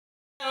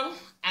Hello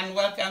and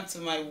welcome to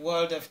my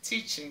world of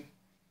teaching.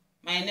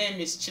 My name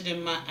is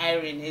Chidinma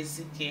Irene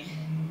Ezike.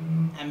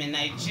 I'm a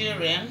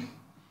Nigerian.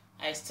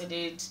 I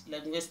studied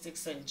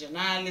linguistics and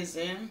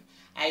journalism.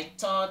 I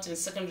taught in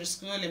secondary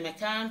school in my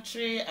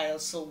country. I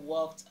also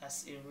worked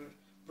as a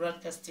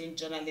broadcasting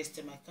journalist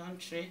in my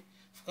country.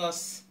 Of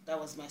course, that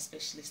was my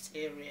specialist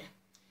area.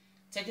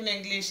 Taking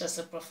English as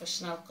a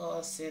professional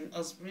course in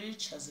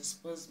Oxbridge has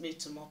exposed me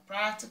to more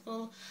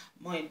practical,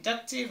 more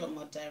inductive, and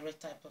more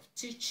direct type of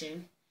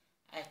teaching.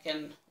 I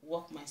can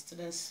walk my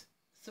students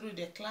through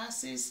their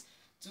classes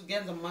to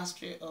get the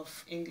mastery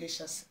of English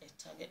as a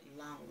target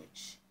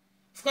language.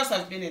 Of course,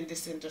 I've been in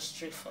this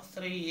industry for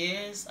 3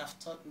 years. I've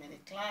taught many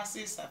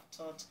classes. I've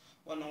taught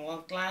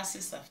one-on-one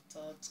classes. I've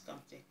taught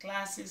company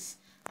classes.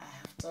 I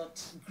have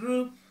taught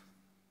group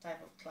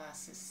type of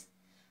classes.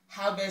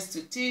 How best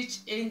to teach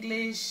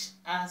English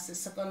as a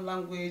second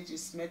language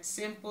is made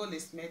simple,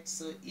 it's made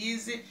so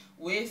easy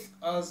with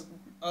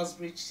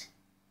Oxbridge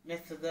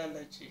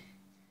methodology.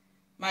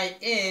 My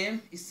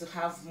aim is to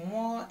have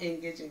more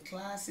engaging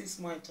classes,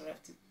 more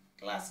interactive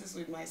classes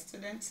with my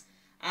students,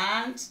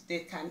 and they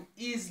can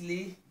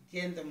easily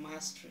gain the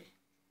mastery.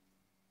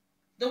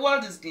 The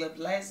world is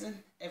globalizing.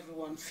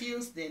 Everyone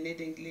feels they need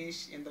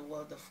English in the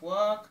world of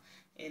work,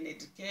 in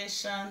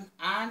education,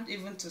 and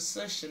even to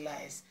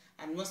socialize.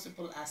 And most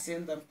people are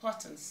seeing the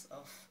importance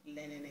of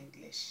learning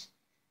English.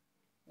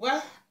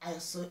 Well, I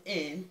also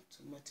aim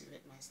to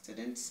motivate my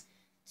students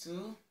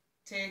to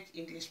take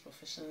English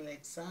professional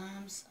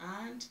exams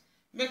and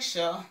make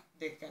sure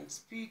they can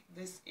speak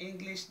this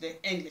English the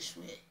English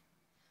way.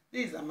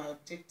 These are my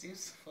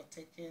objectives for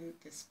taking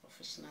this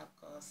professional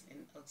course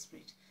in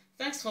Oxbridge.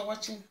 Thanks for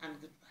watching and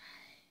goodbye.